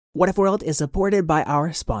What If World is supported by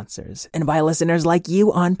our sponsors and by listeners like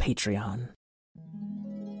you on Patreon.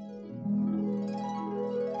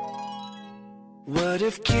 What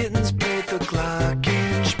if kittens played the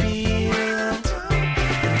glockenspiel?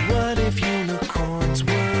 And what if unicorns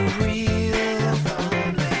were real?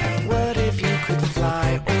 What if you could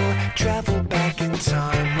fly or travel back in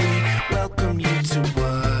time? We welcome you to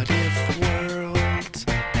What If World.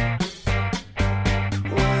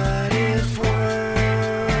 What If World?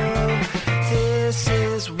 This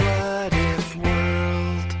is What If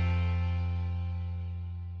World.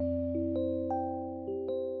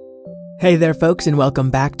 Hey there, folks, and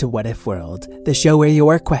welcome back to What If World, the show where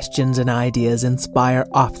your questions and ideas inspire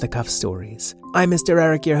off-the-cuff stories. I'm Mr.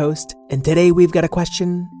 Eric, your host, and today we've got a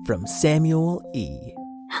question from Samuel E.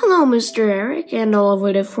 Hello, Mr. Eric and all of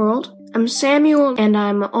What If World. I'm Samuel, and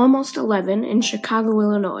I'm almost 11 in Chicago,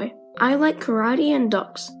 Illinois. I like karate and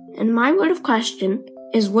ducks, and my What If question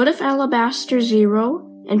is, what if Alabaster Zero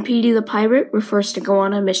and Petey the Pirate were forced to go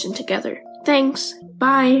on a mission together? Thanks.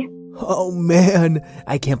 Bye. Oh man,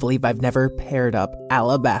 I can't believe I've never paired up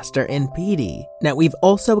Alabaster and Petey. Now, we've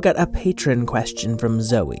also got a patron question from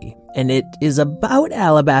Zoe, and it is about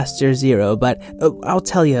Alabaster Zero, but I'll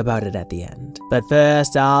tell you about it at the end. But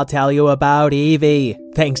first, I'll tell you about Evie.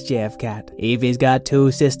 Thanks, JFCat. Evie's got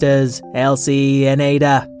two sisters, Elsie and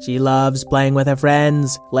Ada. She loves playing with her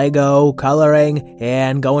friends, Lego, coloring,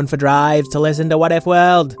 and going for drives to listen to What If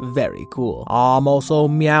World. Very cool. I'm also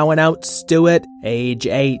meowing out Stuart, age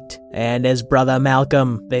 8, and his brother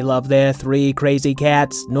Malcolm. They love their 3 crazy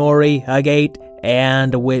cats, Nori, Agate,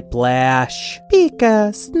 and Whiplash.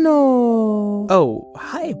 Pika Snow. Oh,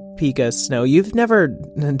 hi, Pika Snow. You've never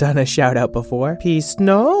done a shout out before. Pea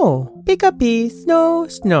Snow. Pika Pea Snow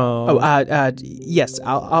Snow. Oh, yes,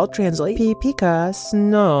 I'll translate. Pika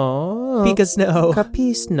Snow. Pika Snow.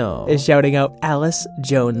 Pea Snow is shouting out Alice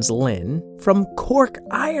Jones Lynn from Cork,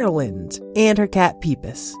 Ireland, and her cat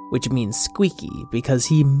Peepus, which means squeaky because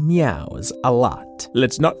he meows a lot.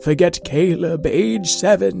 Let's not forget Caleb, age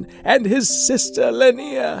 7, and his sister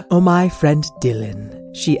Linnea. Oh, my friend Dylan.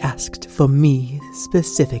 She asked for me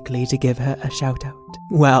specifically to give her a shout out.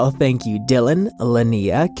 Well, thank you, Dylan,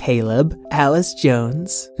 Linnea, Caleb, Alice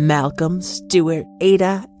Jones, Malcolm, Stuart,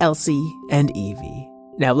 Ada, Elsie, and Evie.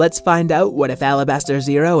 Now let's find out what if Alabaster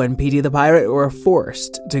Zero and Petey the Pirate were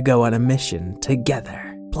forced to go on a mission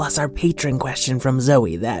together. Plus our patron question from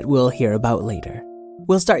Zoe that we'll hear about later.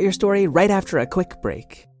 We'll start your story right after a quick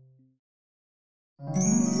break.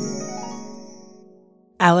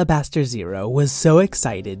 Alabaster Zero was so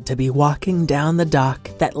excited to be walking down the dock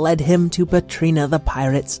that led him to Patrina the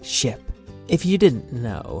Pirate's ship. If you didn't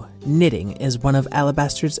know, knitting is one of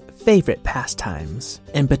Alabaster's favorite pastimes,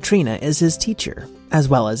 and Patrina is his teacher, as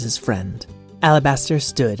well as his friend. Alabaster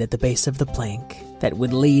stood at the base of the plank that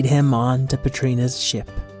would lead him on to Patrina's ship.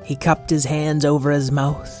 He cupped his hands over his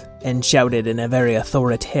mouth and shouted in a very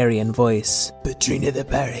authoritarian voice, "Patrina the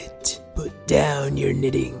Pirate, put down your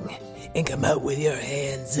knitting and come out with your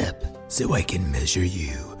hands up so I can measure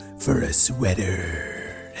you for a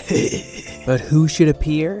sweater." But who should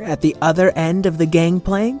appear at the other end of the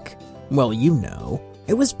gangplank? Well, you know,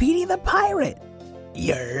 it was Petey the Pirate.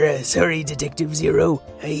 Sorry, Detective Zero.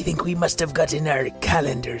 I think we must have gotten our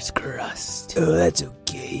calendars crossed. Oh, that's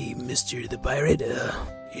okay, Mr. the Pirate.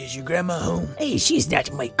 Is your grandma home? Hey, she's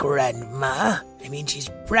not my grandma. I mean, she's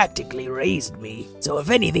practically raised me. So if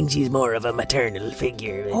anything, she's more of a maternal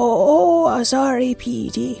figure. Oh, sorry,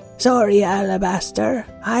 Petey. Sorry, Alabaster.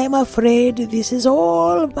 I'm afraid this is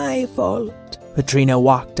all my fault. Patrina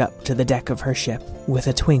walked up to the deck of her ship with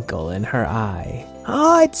a twinkle in her eye.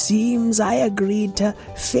 Oh, it seems I agreed to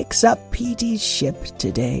fix up Petey's ship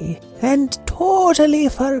today, and totally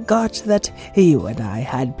forgot that you and I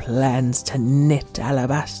had plans to knit,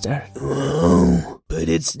 Alabaster. Oh, but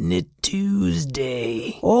it's Knit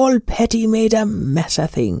Tuesday. All Petty made a mess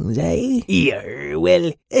of things, eh?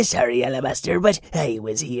 Well, sorry, Alabaster, but I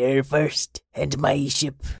was here first, and my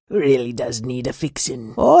ship really does need a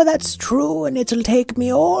fixin'. Oh, that's true, and it'll take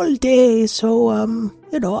me all day, so,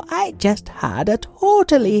 I just had a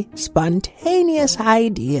totally spontaneous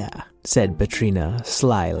idea, said Patrina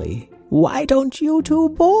slyly. Why don't you two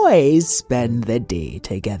boys spend the day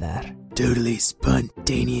together? Totally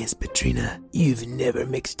spontaneous, Patrina. You've never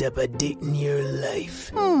mixed up a date in your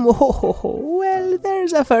life. Well,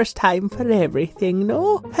 there's a first time for everything,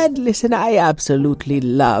 no? And listen, I absolutely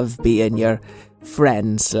love being your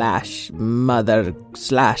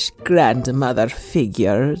friend/mother/grandmother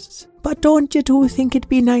figures. But don't you two think it'd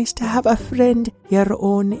be nice to have a friend your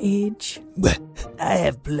own age? Well, I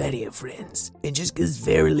have plenty of friends, and just 'cause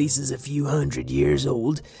Verilise is a few 100 years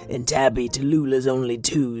old, and Tabby Tallulah's only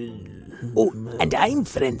 2... Oh, and I'm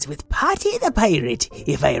friends with Potty the Pirate,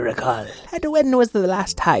 if I recall. And when was the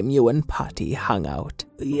last time you and Potty hung out?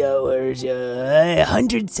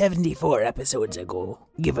 174 episodes ago,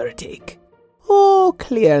 give or take. Oh,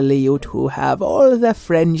 clearly you two have all the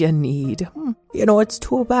friends you need. You know, it's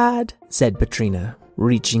too bad, said Petrina,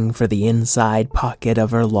 reaching for the inside pocket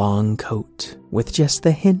of her long coat, with just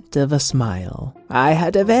the hint of a smile. I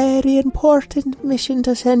had a very important mission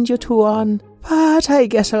to send you two on, but I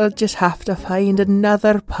guess I'll just have to find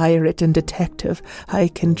another pirate and detective I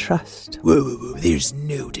can trust. Whoa, there's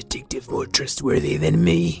no detective more trustworthy than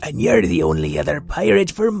me, and you're the only other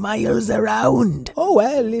pirate for miles around. Oh,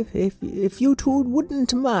 well, if you two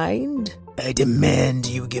wouldn't mind. I demand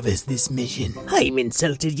you give us this mission. I'm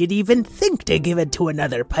insulted you'd even think to give it to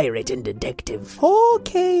another pirate and detective.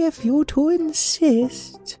 Okay, if you two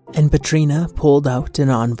insist. And Petrina pulled out an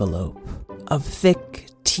envelope of thick,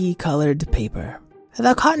 tea-colored paper.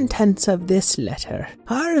 The contents of this letter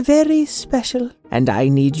are very special, and I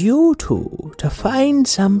need you two to find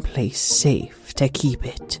someplace safe to keep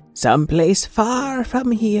it. Someplace far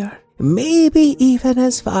from here. Maybe even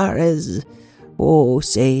as far as,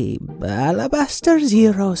 say, Alabaster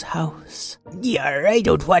Zero's house. Yeah, I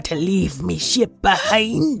don't want to leave me ship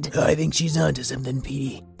behind. I think she's onto something,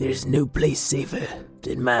 Petey. There's no place safer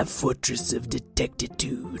than my fortress of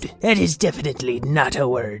detectitude. That is definitely not a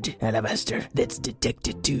word, Alabaster. That's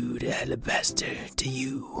detectitude, Alabaster, to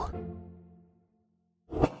you.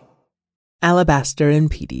 Alabaster and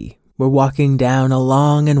Petey were walking down a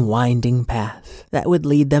long and winding path that would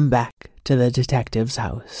lead them back to the detective's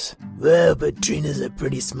house. Well, Petrina's a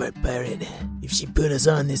pretty smart pirate. If she put us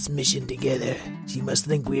on this mission together, she must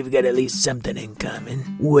think we've got at least something in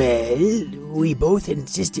common. Well, we both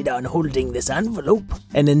insisted on holding this envelope.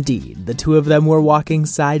 And indeed, the two of them were walking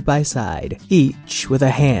side by side, each with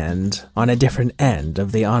a hand on a different end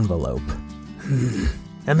of the envelope.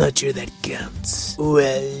 I'm not sure that counts.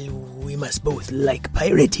 Well, we must both like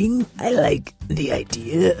pirating. I like the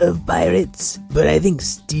idea of pirates, but I think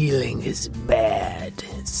stealing is bad.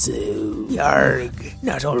 So, yarg,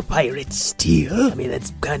 not all pirates steal. I mean,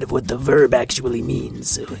 that's kind of what the verb actually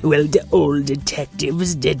means. Well, do all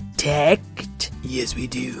detectives detect? Yes, we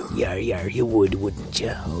do. Yar, you would, wouldn't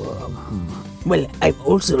you? Well, I'm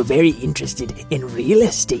also very interested in real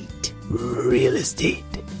estate. Real estate?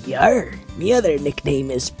 Yar. My other nickname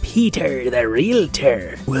is Peter the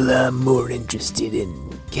Realtor. Well, I'm more interested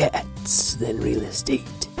in cats than real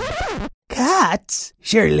estate. Cats?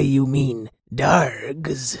 Surely you mean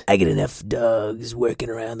dogs. I get enough dogs working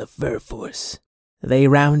around the fur force. They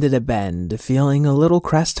rounded a bend, feeling a little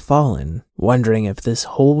crestfallen, wondering if this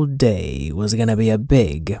whole day was gonna be a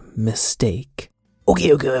big mistake.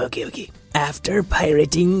 Okay. After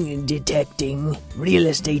pirating, detecting, real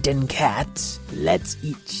estate, and cats, let's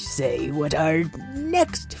each say what our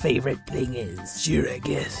next favorite thing is. Sure, I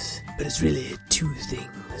guess. But it's really two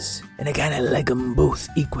things. And I kinda like them both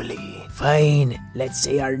equally. Fine, let's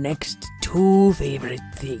say our next two favorite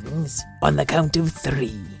things on the count of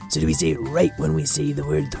 3. So do we say it right when we say the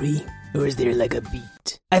word 3? Or is there like a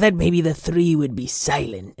beat? I thought maybe the 3 would be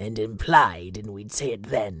silent and implied and we'd say it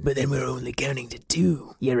then. But then we're only counting to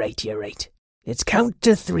 2. You're right. Let's count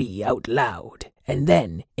to 3 out loud. And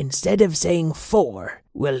then, instead of saying 4,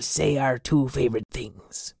 we'll say our 2 favorite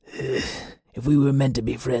things. If we were meant to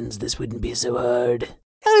be friends, this wouldn't be so hard.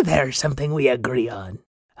 Oh, there's something we agree on.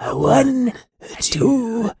 A 1, a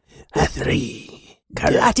 2, a 3.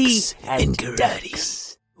 Karate and ducks.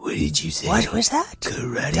 What did you say? What was that?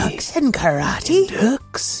 Karate? Ducks and karate?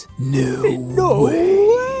 Ducks? No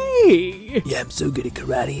way! Yeah, I'm so good at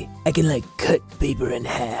karate. I can, cut paper in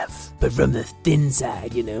half. But from the thin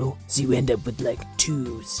side, you know? So you end up with,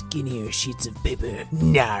 2 skinnier sheets of paper.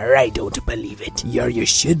 Nah, I don't believe it. You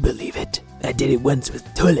should believe it. I did it once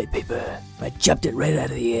with toilet paper. I chopped it right out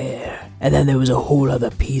of the air. And then there was a whole other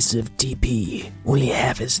piece of TP, only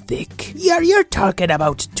half as thick. You're talking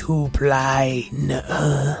about 2-ply.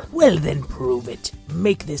 Nuh-uh. Well, then prove it.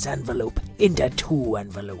 Make this envelope into 2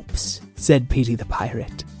 envelopes, said Petey the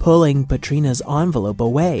Pirate, pulling Petrina's envelope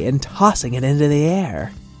away and tossing it into the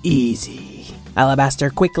air. Easy. Alabaster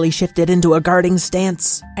quickly shifted into a guarding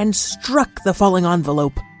stance and struck the falling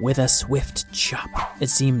envelope with a swift chop. It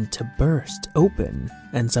seemed to burst open,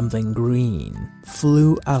 and something green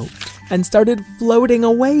flew out and started floating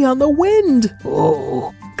away on the wind.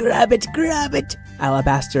 Oh, Grab it, grab it!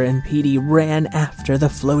 Alabaster and Petey ran after the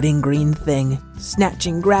floating green thing,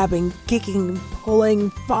 snatching, grabbing, kicking, pulling,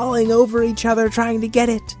 falling over each other trying to get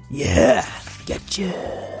it. Yeah,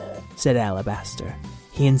 gotcha, said Alabaster.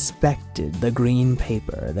 He inspected the green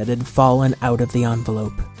paper that had fallen out of the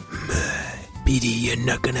envelope. Petey, you're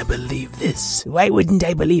not gonna believe this. Why wouldn't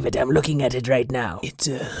I believe it? I'm looking at it right now. It's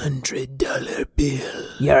a $100 bill.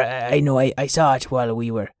 Yeah, I know. I saw it while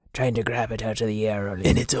we were trying to grab it out of the air earlier.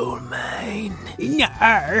 And it's all mine.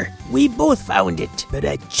 Nah, we both found it. But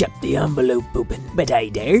I chopped the envelope open. But I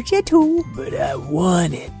dared you to. But I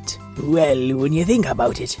want it. Well, when you think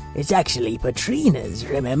about it, it's actually Patrina's,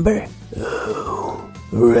 remember? Oh,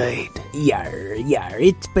 right. Yar,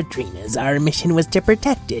 it's Patrina's. Our mission was to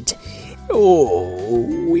protect it. Oh,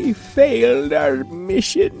 we failed our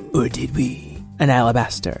mission. Or did we? And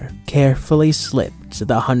Alabaster carefully slipped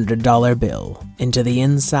the $100 bill into the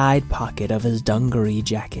inside pocket of his dungaree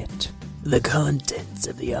jacket. The contents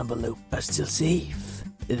of the envelope are still safe.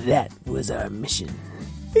 That was our mission.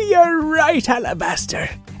 You're right, Alabaster.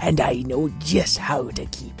 And I know just how to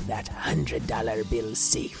keep that $100 bill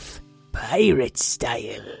safe. Pirate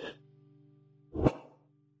style.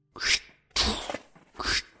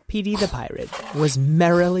 Petey the Pirate was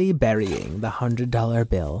merrily burying the $100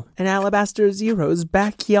 bill in Alabaster Zero's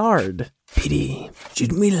backyard. Petey,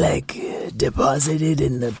 shouldn't we, deposit it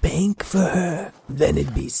in the bank for her? Then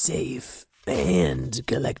it'd be safe and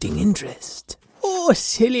collecting interest. Oh,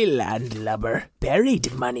 silly landlubber.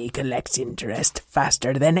 Buried money collects interest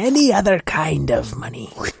faster than any other kind of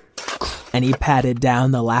money. And he patted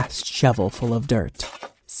down the last shovelful of dirt.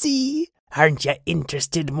 See? Aren't you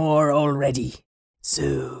interested more already?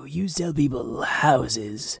 So, you sell people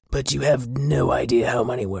houses, but you have no idea how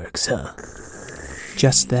money works, huh?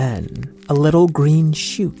 Just then, a little green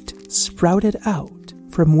shoot sprouted out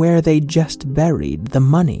from where they just buried the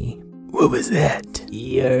money. What was that?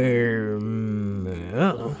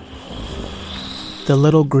 The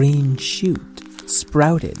little green shoot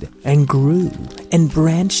sprouted and grew and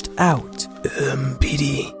branched out.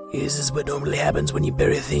 Petey, is this what normally happens when you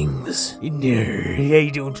bury things?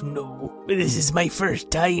 I don't know. This is my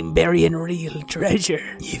first time burying real treasure.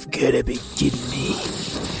 You've gotta be kidding me.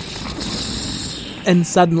 And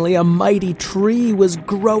suddenly a mighty tree was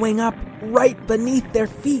growing up right beneath their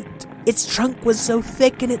feet. Its trunk was so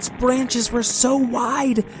thick and its branches were so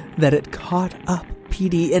wide that it caught up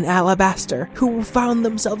Petey and Alabaster, who found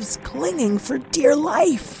themselves clinging for dear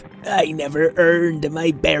life. I never earned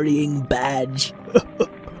my burying badge.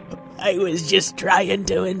 I was just trying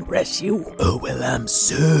to impress you. Oh, well, I'm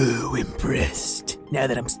so impressed. Now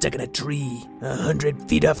that I'm stuck in a tree, 100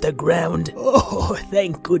 feet off the ground. Oh,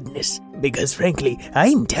 thank goodness. Because frankly,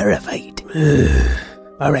 I'm terrified.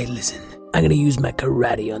 All right, listen. I'm gonna use my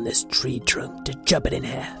karate on this tree trunk to chop it in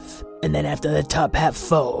half. And then after the top half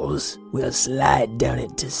falls, we'll slide down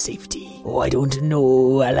it to safety. Oh, I don't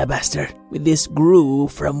know, Alabaster. This grew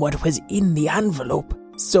from what was in the envelope.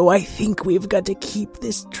 So I think we've got to keep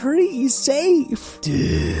this tree safe.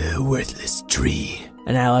 Worthless tree.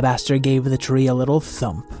 And Alabaster gave the tree a little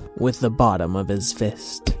thump with the bottom of his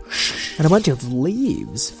fist. And a bunch of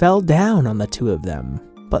leaves fell down on the two of them.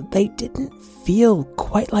 But they didn't feel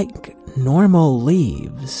quite like normal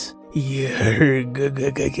leaves.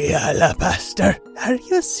 Alabaster, are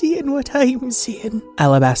you seeing what I'm seeing?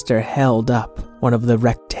 Alabaster held up one of the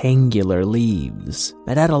rectangular leaves.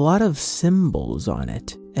 It had a lot of symbols on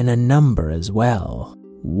it, and a number as well.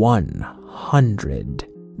 100.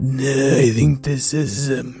 I think this is,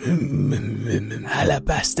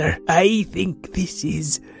 Alabaster, I think this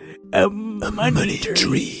is, a money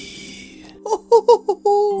tree.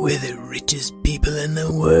 We're the richest people in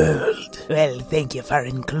the world. Well, thank you for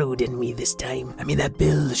including me this time. I mean, that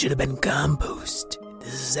bill should have been compost.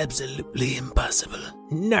 This is absolutely impossible.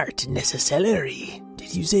 Not necessary.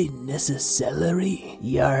 Did you say necessary?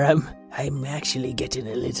 Yeah, I'm actually getting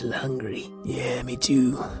a little hungry. Yeah, me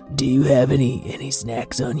too. Do you have any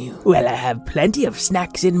snacks on you? Well, I have plenty of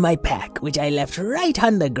snacks in my pack, which I left right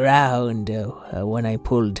on the ground when I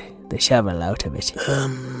pulled the shovel out of it.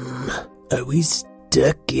 Are we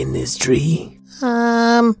stuck in this tree?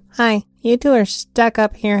 Hi. You two are stuck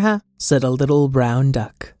up here, huh? Said a little brown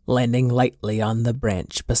duck, landing lightly on the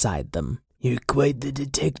branch beside them. You're quite the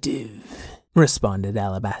detective, responded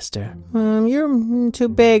Alabaster. You're too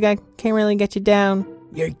big. I can't really get you down.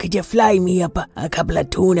 Could you fly me up a couple of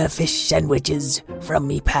tuna fish sandwiches from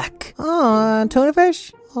me pack? Oh, tuna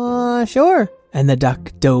fish? Sure. And the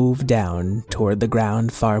duck dove down toward the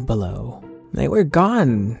ground far below. They were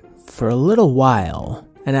gone for a little while,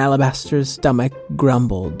 and Alabaster's stomach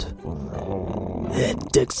grumbled.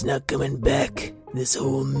 That duck's not coming back. This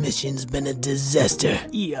whole mission's been a disaster.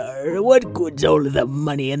 Yar, what good's all of the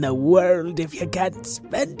money in the world if you can't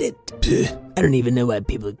spend it? Pfft, I don't even know why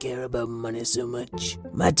people care about money so much.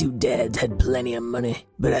 My two dads had plenty of money,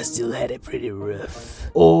 but I still had it pretty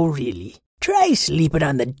rough. Oh, really? Try sleeping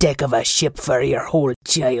on the deck of a ship for your whole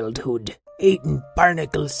childhood, eating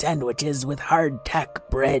barnacle sandwiches with hardtack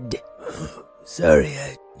bread. Sorry,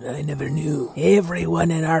 I never knew. Everyone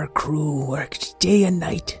in our crew worked day and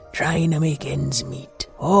night trying to make ends meet.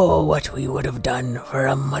 Oh, what we would have done for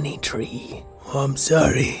a money tree. Oh, I'm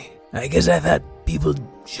sorry. I guess I thought people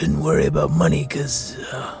shouldn't worry about money because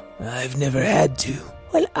I've never had to.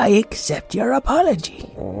 Well, I accept your apology.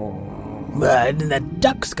 But the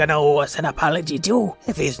duck's gonna owe us an apology too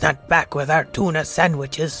if he's not back with our tuna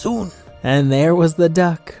sandwiches soon. And there was the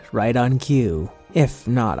duck, right on cue, if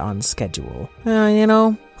not on schedule.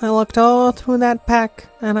 I looked all through that pack,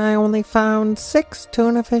 and I only found 6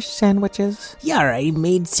 tuna fish sandwiches. Yar, I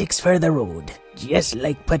made 6 for the road, just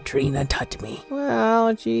like Patrina taught me.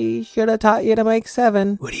 Well, she should have taught you to make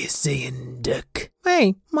 7. What are you saying, duck?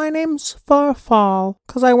 Hey, my name's Farfall,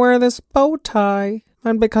 'cause I wear this bow tie,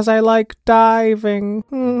 and because I like diving.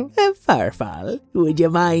 Farfall, would you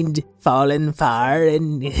mind falling far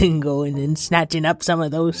and going and snatching up some of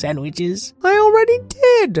those sandwiches? I already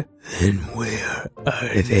did. And where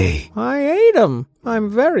are they? I ate 'em. I'm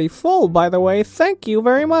very full, by the way. Thank you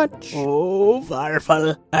very much. Oh,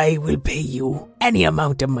 Farfall, I will pay you any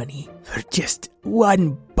amount of money for just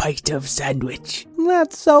one bite of sandwich.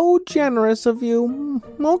 That's so generous of you.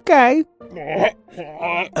 Okay. You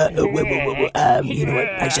know what?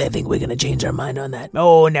 Actually, I think we're gonna change our mind on that.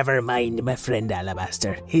 Oh, never mind, my friend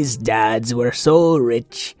Alabaster. His dads were so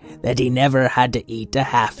rich that he never had to eat a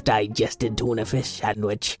half-digested tuna fish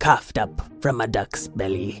sandwich coughed up from a duck's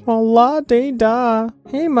belly. Well, la-dee-da.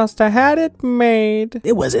 He must have had it made.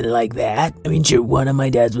 It wasn't like that. I mean, sure, one of my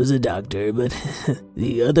dads was a doctor, but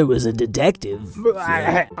the other was a detective. So.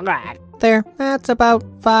 There, that's about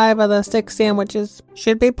 5 of the 6 sandwiches.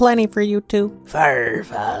 Should be plenty for you two.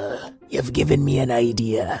 Farfall, you've given me an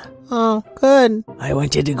idea. Oh, good. I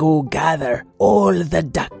want you to go gather all the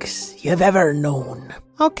ducks you've ever known.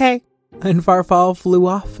 Okay. And Farfall flew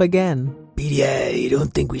off again. Petey, I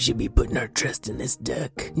don't think we should be putting our trust in this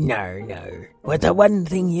duck. No. But the one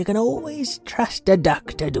thing you can always trust a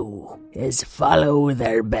duck to do is follow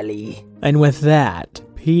their belly. And with that,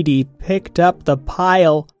 Petey picked up the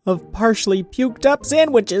pile of partially puked up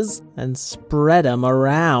sandwiches and spread them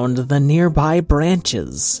around the nearby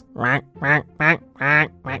branches.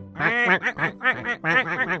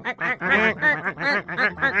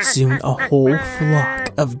 Soon a whole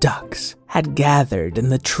flock of ducks had gathered in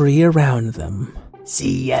the tree around them.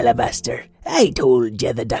 See, Alabaster, I told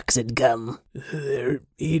you the ducks had come. They're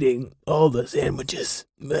eating all the sandwiches.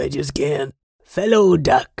 I just can't. Fellow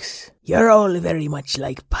ducks, you're all very much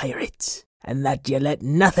like pirates, and that you let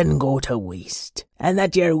nothing go to waste, and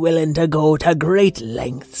that you're willing to go to great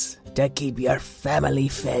lengths to keep your family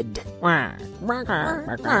fed. Well,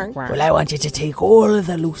 I want you to take all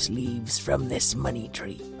the loose leaves from this money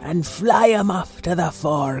tree and fly 'em off to the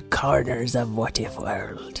 4 corners of What If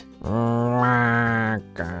World. Why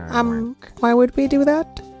would we do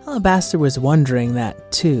that? Alabaster was wondering that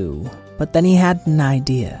too, but then he had an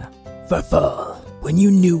idea. Farfall, when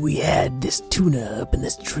you knew we had this tuna up in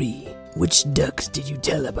this tree, which ducks did you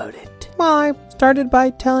tell about it? Well, I started by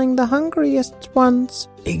telling the hungriest ones.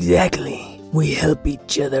 Exactly. We help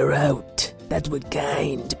each other out. That's what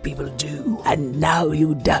kind people do. And now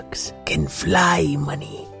you ducks can fly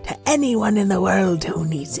money to anyone in the world who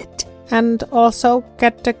needs it. And also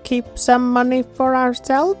get to keep some money for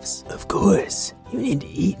ourselves? Of course. You need to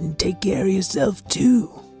eat and take care of yourself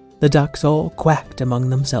too. The ducks all quacked among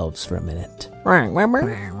themselves for a minute. And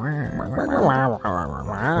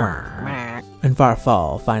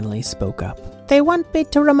Farfall finally spoke up. They want me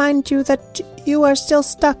to remind you that you are still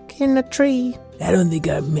stuck in a tree. I don't think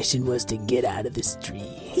our mission was to get out of this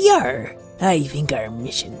tree. Yar! I think our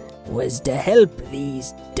mission was to help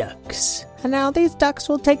these ducks. And now these ducks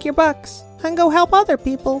will take your bucks and go help other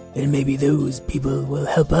people. And maybe those people will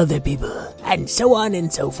help other people. And so on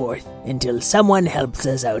and so forth, until someone helps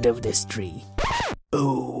us out of this tree.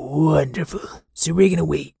 Oh, wonderful. So we're gonna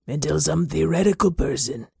wait until some theoretical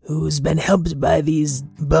person who's been helped by these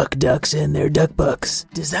buck ducks and their duck bucks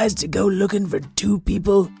decides to go looking for 2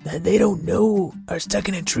 people that they don't know are stuck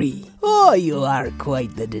in a tree. Oh, you are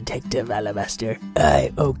quite the detective, Alabaster.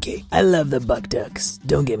 Okay. I love the buck ducks,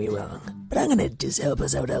 don't get me wrong. But I'm gonna just help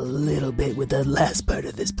us out a little bit with the last part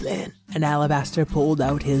of this plan. And Alabaster pulled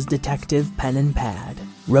out his detective pen and pad,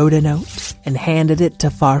 wrote a note, and handed it to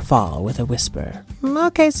Farfall with a whisper.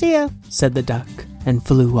 Okay, see ya, said the duck, and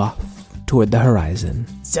flew off toward the horizon.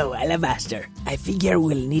 So, Alabaster, I figure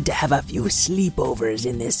we'll need to have a few sleepovers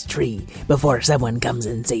in this tree before someone comes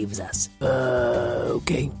and saves us.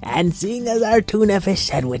 Okay. And seeing as our tuna fish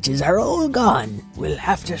sandwiches are all gone, we'll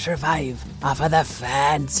have to survive off of the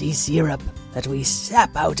fancy syrup that we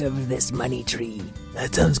sap out of this money tree.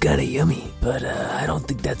 That sounds kinda yummy, but I don't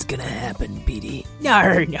think that's gonna happen, Petey.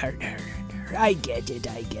 Nar. I get it.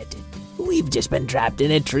 We've just been trapped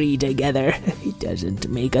in a tree together. It doesn't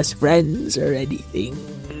make us friends or anything.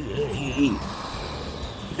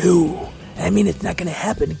 No, I mean it's not gonna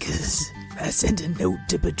happen because I sent a note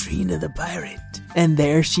to Patrina the pirate. And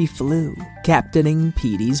there she flew, captaining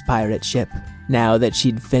Petey's pirate ship, now that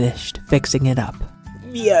she'd finished fixing it up.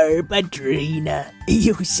 Yar, Patrina,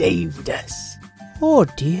 you saved us. Oh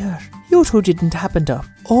dear, you two didn't happen to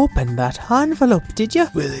open that envelope, did you?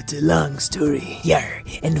 Well, it's a long story. Yar,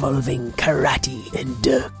 involving karate and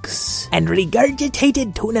ducks and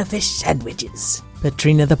regurgitated tuna fish sandwiches.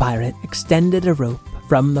 Patrina the pirate extended a rope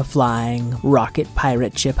from the flying rocket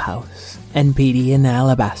pirate ship house, and Petey and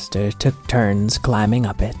Alabaster took turns climbing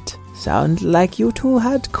up it. Sound like you two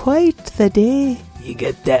had quite the day. You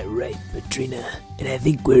got that right, Patrina. And I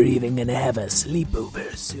think we're even gonna have a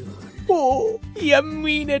sleepover soon. Oh, you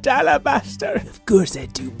mean it, Alabaster? Of course I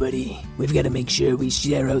do, buddy. We've got to make sure we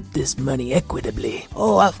share out this money equitably.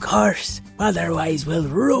 Oh, of course. Otherwise, we'll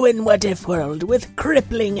ruin What If World with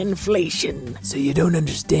crippling inflation. So you don't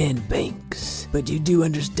understand banks, but you do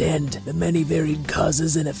understand the many varied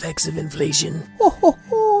causes and effects of inflation.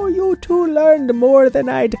 Oh, you two learned more than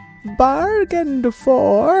I'd bargained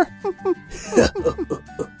for.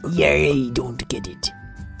 Yeah, I don't get it.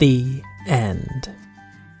 The end.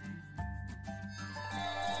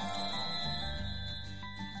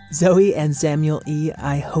 Zoe and Samuel E.,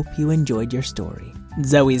 I hope you enjoyed your story.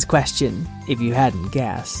 Zoe's question, if you hadn't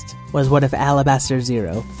guessed, was what if Alabaster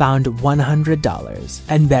Zero found $100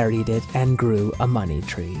 and buried it and grew a money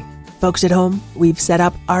tree? Folks at home, we've set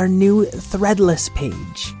up our new Threadless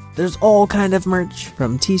page. There's all kind of merch,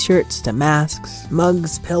 from t-shirts to masks,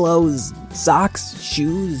 mugs, pillows, socks,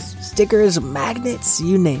 shoes, stickers, magnets,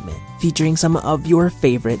 you name it, featuring some of your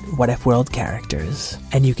favorite What If World characters.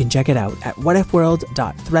 And you can check it out at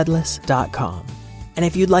whatifworld.threadless.com. And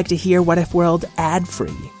if you'd like to hear What If World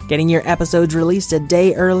ad-free, getting your episodes released a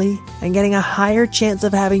day early, and getting a higher chance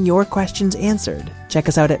of having your questions answered, check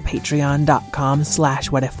us out at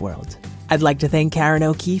patreon.com/whatifworld. I'd like to thank Karen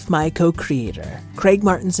O'Keefe, my co-creator, Craig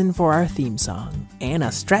Martinson for our theme song, Anna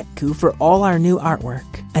Stretku for all our new artwork,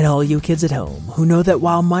 and all you kids at home who know that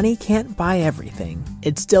while money can't buy everything,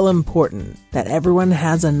 it's still important that everyone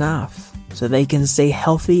has enough so they can stay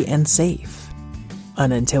healthy and safe.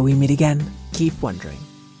 And until we meet again, keep wondering.